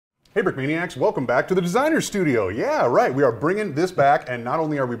Hey Brickmaniacs, welcome back to the Designer Studio. Yeah, right, we are bringing this back, and not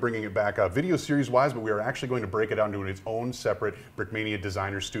only are we bringing it back video series-wise, but we are actually going to break it down to its own separate Brickmania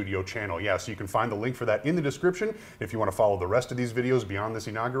Designer Studio channel. Yeah, so you can find the link for that in the description. If you want to follow the rest of these videos beyond this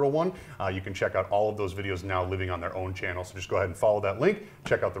inaugural one, you can check out all of those videos now living on their own channel. So just go ahead and follow that link,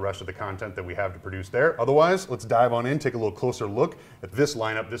 check out the rest of the content that we have to produce there. Otherwise, let's dive on in, take a little closer look at this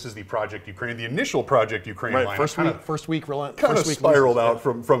lineup. This is the Project Ukraine, the initial Project Ukraine lineup. First week spiraled out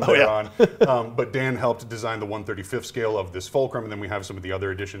from there on. But Dan helped design the 1/35th scale of this fulcrum, and then we have some of the other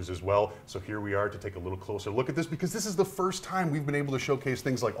additions as well. So here we are to take a little closer look at this, because this is the first time we've been able to showcase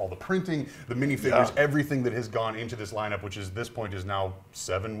things like all the printing, the minifigures, everything that has gone into this lineup, which is this point is now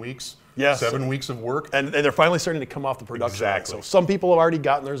 7 weeks. Yeah, 7 weeks of work. And they're finally starting to come off the production line. Exactly. So some people have already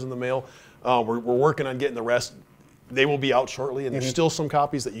gotten theirs in the mail. We're working on getting the rest. They will be out shortly, and there's still some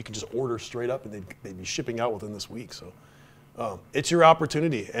copies that you can just order straight up, and they'd be shipping out within this week. So. It's your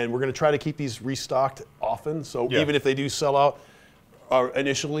opportunity, and we're going to try to keep these restocked often. So even if they do sell out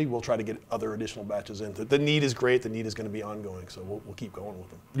initially, we'll try to get other additional batches in. The need is great. The need is going to be ongoing, so we'll keep going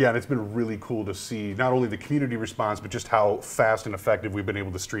with them. Yeah, and it's been really cool to see not only the community response, but just how fast and effective we've been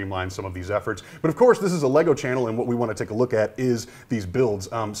able to streamline some of these efforts. But of course, this is a Lego channel, and what we want to take a look at is these builds.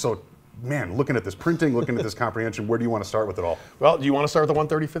 Man, looking at this printing, looking at this comprehension, where do you want to start with it all? Well, do you want to start with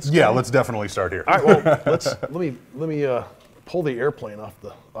the 1/35th scale? Yeah, let's definitely start here. All right, well, let me pull the airplane off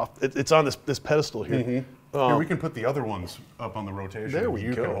it's on this pedestal here. Here, we can put the other ones up on the rotation. There we go.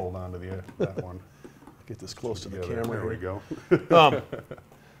 You can hold on to that one. Get this close to the camera. There we go.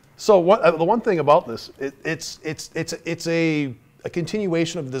 So the one thing about this, it's a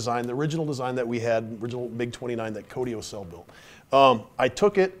continuation of the design, the original design that we had, original MiG-29 that Cody Ocel built. I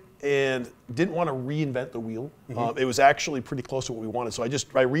took it and didn't want to reinvent the wheel. It was actually pretty close to what we wanted. So I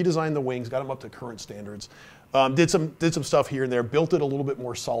redesigned the wings, got them up to current standards. Did some stuff here and there, built it a little bit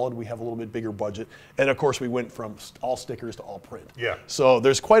more solid. We have a little bit bigger budget. And of course we went from all stickers to all print. Yeah. So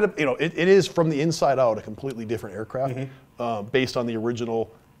there's quite a, it is from the inside out a completely different aircraft based on the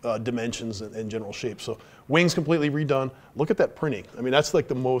original dimensions and general shape. So wings completely redone. Look at that printing. I mean, that's like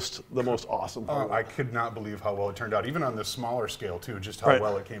the most awesome part. I could not believe how well it turned out, even on this smaller scale too, just how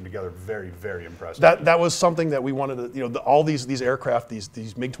well it came together. Very, very impressive. That was something that we wanted to, all these aircraft,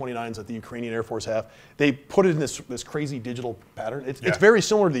 these MiG-29s that the Ukrainian Air Force have, they put it in this crazy digital pattern. It's very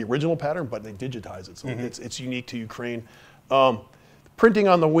similar to the original pattern, but they digitize it. So it's unique to Ukraine. Printing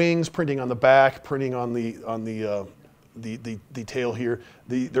on the wings, printing on the back, printing on the tail here.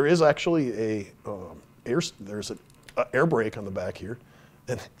 There is actually there's an air brake on the back here,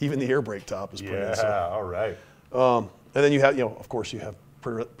 and even the air brake top is printed. Yeah, so. all right. And then you have, of course, you have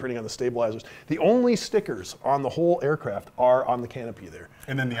printing on the stabilizers. The only stickers on the whole aircraft are on the canopy there.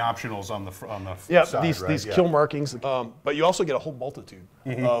 And then the optionals on the side, these kill markings. But you also get a whole multitude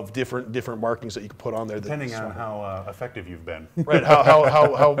of different markings that you can put on there. Depending on how effective you've been. Right.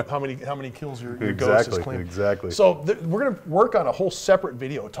 How many kills your ghost has claimed. Exactly. So we're going to work on a whole separate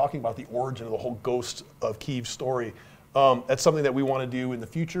video talking about the origin of the whole Ghost of Kyiv story. That's something that we want to do in the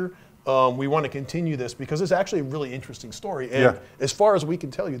future. We want to continue this because it's actually a really interesting story. And as far as we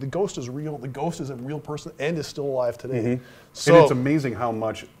can tell you, the Ghost is real. The Ghost is a real person and is still alive today. So, and it's amazing how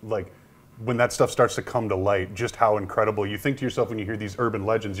much, when that stuff starts to come to light, just how incredible. You think to yourself when you hear these urban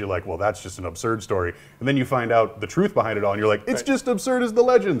legends, you're like, well, that's just an absurd story. And then you find out the truth behind it all, and you're like, it's just absurd as the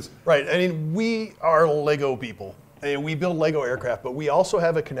legends. Right. I mean, we are Lego people. And we build Lego aircraft, but we also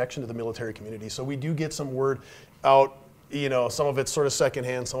have a connection to the military community. So we do get some word out. Some of it's sort of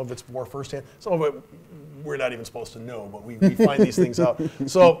secondhand, some of it's more firsthand, some of it we're not even supposed to know, but we find these things out.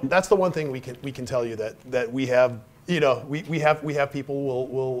 So that's the one thing we can tell you that we have. We have people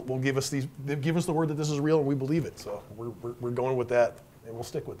will give us the word that this is real, and we believe it. So we're going with that, and we'll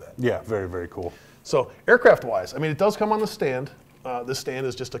stick with that. Yeah, very, very cool. So aircraft wise, I mean, it does come on the stand. This stand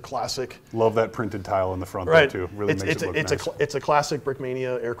is just a classic. Love that printed tile in the front there too. Really makes it look nice. It's a classic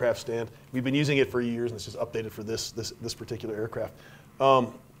Brickmania aircraft stand. We've been using it for years, and it's just updated for this particular aircraft.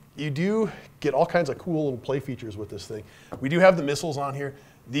 You do get all kinds of cool little play features with this thing. We do have the missiles on here.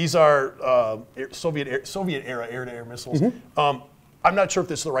 These are Soviet era air-to-air missiles. I'm not sure if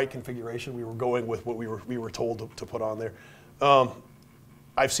this is the right configuration. We were going with what we were told to put on there.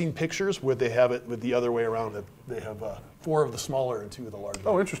 I've seen pictures where they have it with the other way around. That they have 4 of the smaller and 2 of the larger.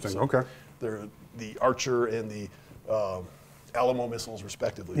 Oh, interesting. So okay. They're the Archer and the Alamo missiles,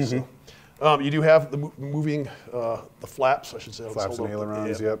 respectively. So you do have the moving the flaps, I should say. Flaps and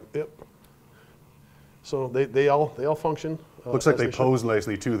ailerons. Yep. So they all function. Looks like they pose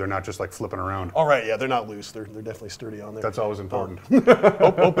nicely too. They're not just like flipping around. All right, yeah, they're not loose. They're definitely sturdy on there. That's always important.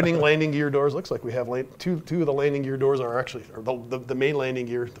 Opening landing gear doors. Looks like we have two of the landing gear doors are actually, or the main landing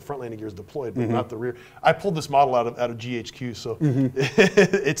gear, the front landing gear is deployed, but not the rear. I pulled this model out of GHQ, so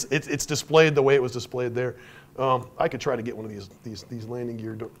it's displayed the way it was displayed there. I could try to get one of these landing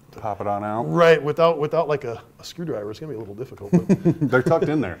gear doors. Pop it on out. Right, without like a screwdriver, it's gonna be a little difficult. But they're tucked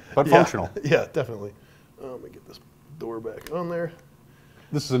in there, but functional. Yeah, definitely. Let me get this door back on there.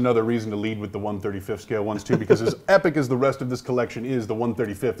 This is another reason to lead with the 1/35 scale ones too, because as epic as the rest of this collection is, the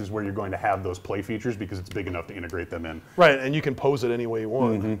 1/35 is where you're going to have those play features because it's big enough to integrate them in. Right, and you can pose it any way you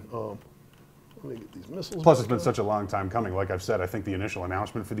want. Let me get these missiles. Plus, it's been such a long time coming. Like I've said, I think the initial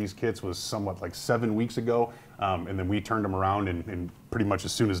announcement for these kits was somewhat like 7 weeks ago, and then we turned them around, and pretty much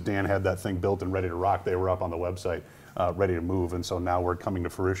as soon as Dan had that thing built and ready to rock, they were up on the website, ready to move. And so now we're coming to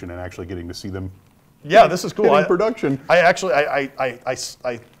fruition and actually getting to see them. Yeah, this is cool. In production. I actually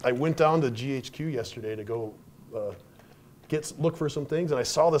I went down to GHQ yesterday to go look for some things, and I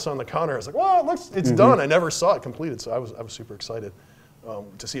saw this on the counter. I was like, "Well, it's done." I never saw it completed, so I was super excited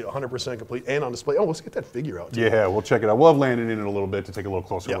to see it 100% complete and on display. Oh, let's get that figure out too. Yeah, we'll check it out. We'll have landed in it a little bit to take a little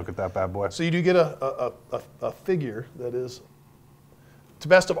closer look at that bad boy. So you do get a figure that is, to the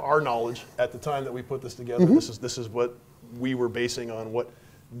best of our knowledge, at the time that we put this together, this is what we were basing on what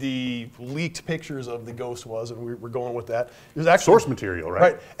the leaked pictures of the Ghost was, and we're going with that. There's actually source material,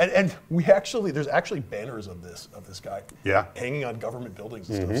 right? Right, and there's actually banners of this guy, hanging on government buildings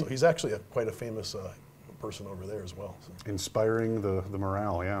and stuff. So he's actually quite a famous person over there as well. So. Inspiring the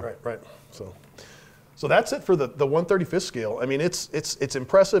morale, yeah. Right. So that's it for the 1/35 scale. I mean, it's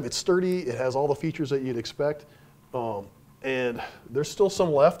impressive. It's sturdy. It has all the features that you'd expect. And there's still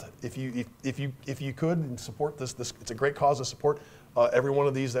some left. If you could and support this, it's a great cause to support. Every one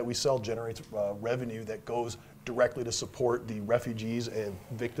of these that we sell generates revenue that goes directly to support the refugees and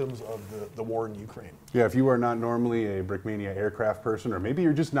victims of the war in Ukraine. Yeah, if you are not normally a Brickmania aircraft person, or maybe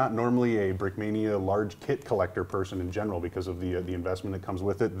you're just not normally a Brickmania large kit collector person in general because of the investment that comes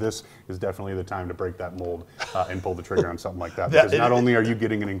with it, this is definitely the time to break that mold and pull the trigger on something like that. Because not only are you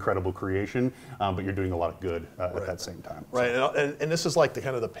getting an incredible creation, but you're doing a lot of good at that same time. Right, and this is like the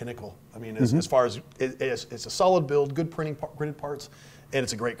kind of the pinnacle. I mean, as far as it's a solid build, good printed parts. And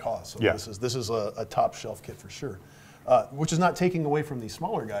it's a great cause. So this is a top shelf kit for sure, which is not taking away from these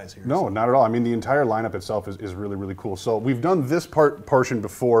smaller guys here. No, not at all. I mean, the entire lineup itself is really, really cool. So we've done this portion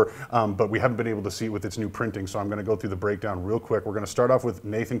before, but we haven't been able to see it with its new printing. So I'm going to go through the breakdown real quick. We're going to start off with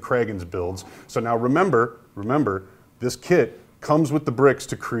Nathan Cragen's builds. So now remember, this kit comes with the bricks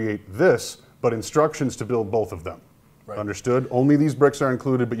to create this, but instructions to build both of them. Right. Understood? Only these bricks are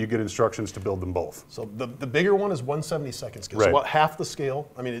included, but you get instructions to build them both. So the bigger one is 1/72 scale. Right. So about half the scale.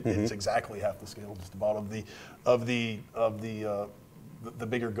 I mean, it's exactly half the scale, just about of the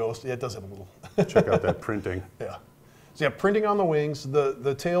bigger Ghost. Yeah, it does have a little. Check out that printing. Yeah. So yeah, printing on the wings.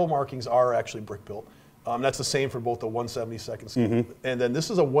 The tail markings are actually brick built. That's the same for both the 1/72 scale, and then this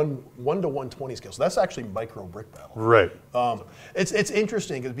is a 1 to 120 scale. So that's actually micro brick battle. Right. It's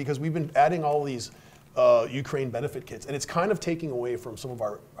interesting because we've been adding all these Ukraine benefit kits, and it's kind of taking away from some of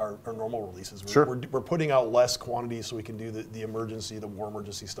our normal releases. We're putting out less quantities so we can do the emergency, the war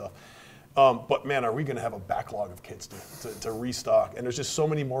emergency stuff. But man, are we going to have a backlog of kits to restock? And there's just so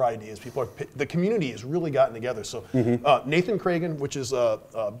many more ideas. The community has really gotten together. So Nathan Cragen, which is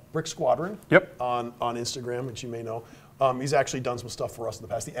Brick Squadron on Instagram, which you may know, he's actually done some stuff for us in the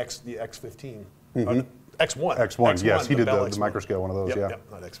past. The X15. X1, yes, he did the micro scale one of those.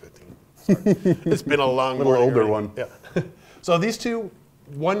 Yep, not X15. Sorry. It's been a long little older one. Yeah. So these two,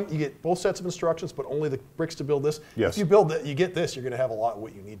 you get both sets of instructions, but only the bricks to build this. Yes. If you build that, you get this, you're going to have a lot of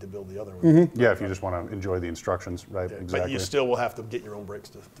what you need to build the other one. Yeah, if you just want to enjoy the instructions, right? Yeah, exactly. But you still will have to get your own bricks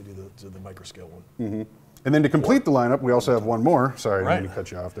to do the micro scale one. And then to complete the lineup, we also have one more. Sorry, I didn't mean to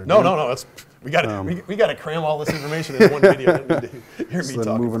cut you off there. No. We got to cram all this information in one video. You don't need to hear me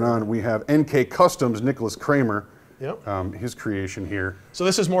talking. Moving on, we have NK Customs, Nicholas Kramer. Yep. His creation here. So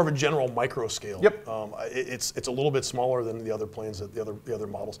this is more of a general micro scale. Yep. It's a little bit smaller than the other planes, the other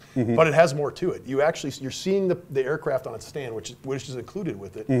models, but it has more to it. You're seeing the aircraft on its stand, which is included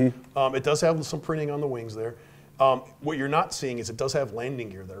with it. It does have some printing on the wings there. What you're not seeing is it does have landing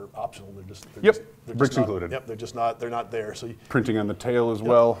gear that are optional. They're bricks included. Yep, they're not there. So printing on the tail as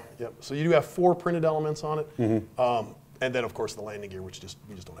well. Yep. So you do have 4 printed elements on it. And then, of course, the landing gear, which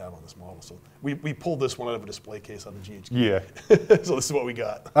we just don't have on this model. So we pulled this one out of a display case on the GHQ. Yeah. So this is what we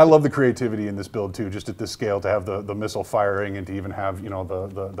got. I love the creativity in this build too, just at this scale, to have the missile firing and to even have, you know,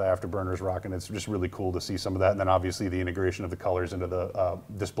 the afterburners rocking. It's just really cool to see some of that. And then obviously the integration of the colors into the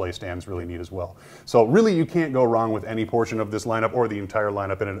display stands really neat as well. So really you can't go wrong with any portion of this lineup or the entire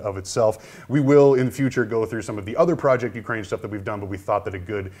lineup in and of itself. We will in future go through some of the other Project Ukraine stuff that we've done, but we thought that a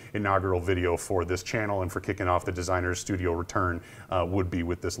good inaugural video for this channel and for kicking off the Designer's Studio return would be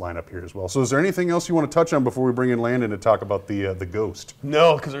with this lineup here as well. So is there anything else you want to touch on before we bring in Landon to talk about the Ghost?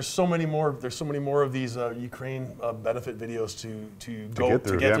 No, because there's so many more. There's so many more of these Ukraine benefit videos to get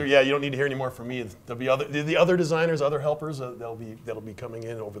through. Yeah, you don't need to hear any more from me. There'll be the other designers, other helpers that'll be coming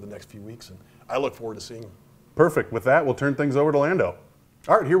in over the next few weeks, and I look forward to seeing them. Perfect. With that, we'll turn things over to Lando.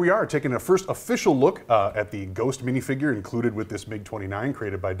 All right, here we are taking a first official look at the Ghost minifigure included with this MiG-29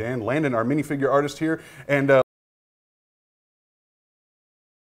 created by Dan. Landon, our minifigure artist here, and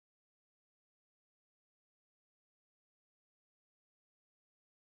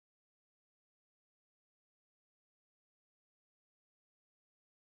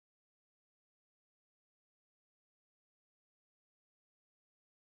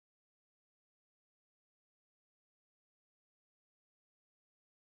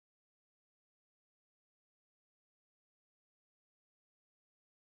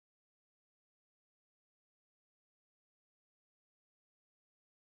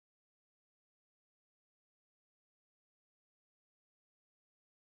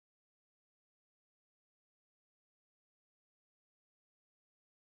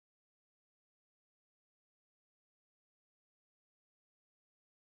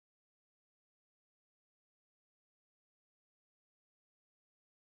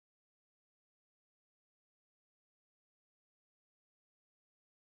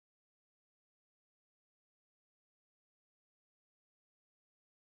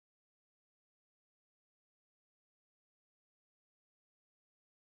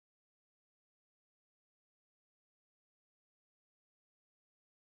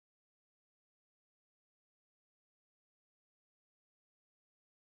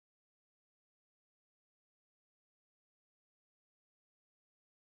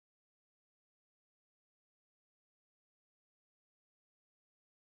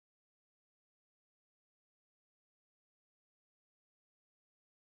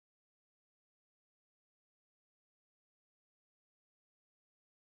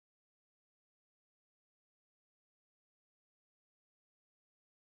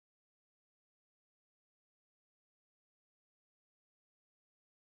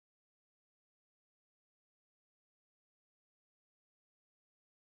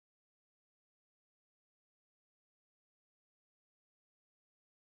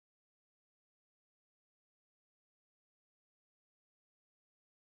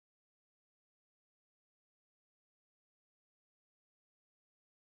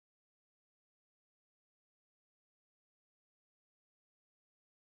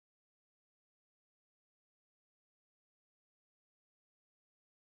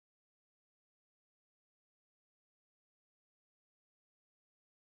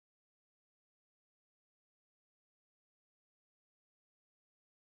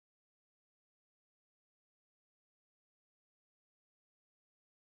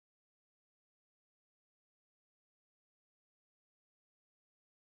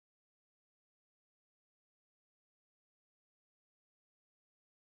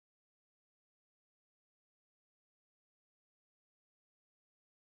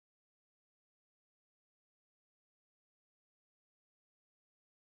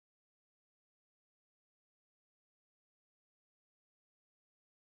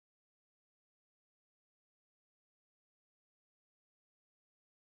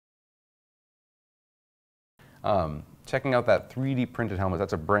Checking out that 3D printed helmet,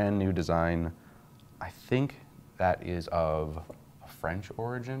 that's a brand new design. I think that is of a French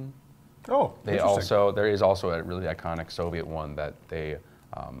origin. oh, there is also a really iconic Soviet one that they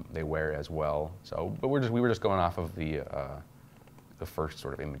wear as well. So, but we were just going off of the first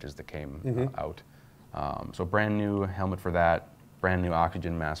sort of images that came out. So brand new helmet for that, brand new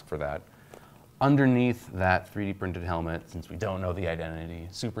oxygen mask for that. Underneath that 3D printed helmet, since we don't know the identity,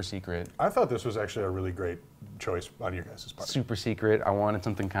 super secret. I thought this was actually a really great choice on your guys' part. Super secret. I wanted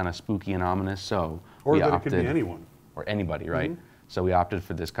something kind of spooky and ominous, so or we that opted, it could be anyone. Or anybody, right? So we opted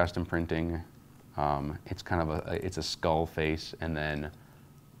for this custom printing. It's kind of it's a skull face, and then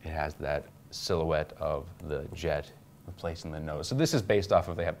it has that silhouette of the jet replacing the nose. So this is based off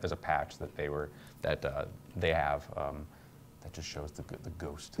of there's a patch that they have that just shows the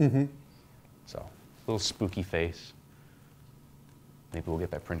ghost. So a little spooky face. maybe we'll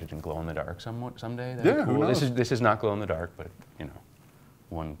get that printed in glow in the dark someday. That'd Yeah, be who cool. knows? This is not glow in the dark, but you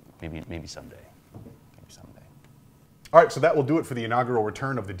know, maybe someday. Maybe someday. All right, so that will do it for the inaugural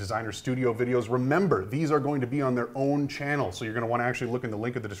return of the Designer Studio videos. Remember, these are going to be on their own channel, so you're going to want to actually look in the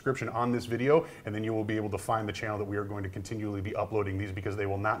link of the description on this video, and then you will be able to find the channel that we are going to continually be uploading these, because they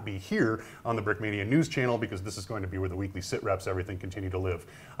will not be here on the Brickmania News channel, because this is going to be where the weekly sit reps, everything continue to live.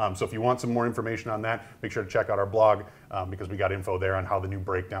 So if you want some more information on that, make sure to check out our blog, because we got info there on how the new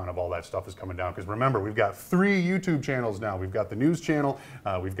breakdown of all that stuff is coming down. Because remember, we've got 3 YouTube channels now. We've got the news channel,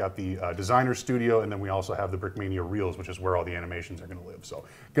 we've got the Designer Studio, and then we also have the Brickmania Reels, which is where all the animations are going to live. So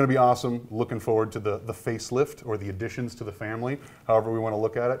going to be awesome. Looking forward to the facelift, or the additions to the family, however we want to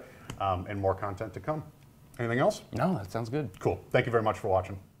look at it, and more content to come. Anything else? No, that sounds good. Cool. Thank you very much for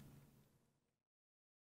watching.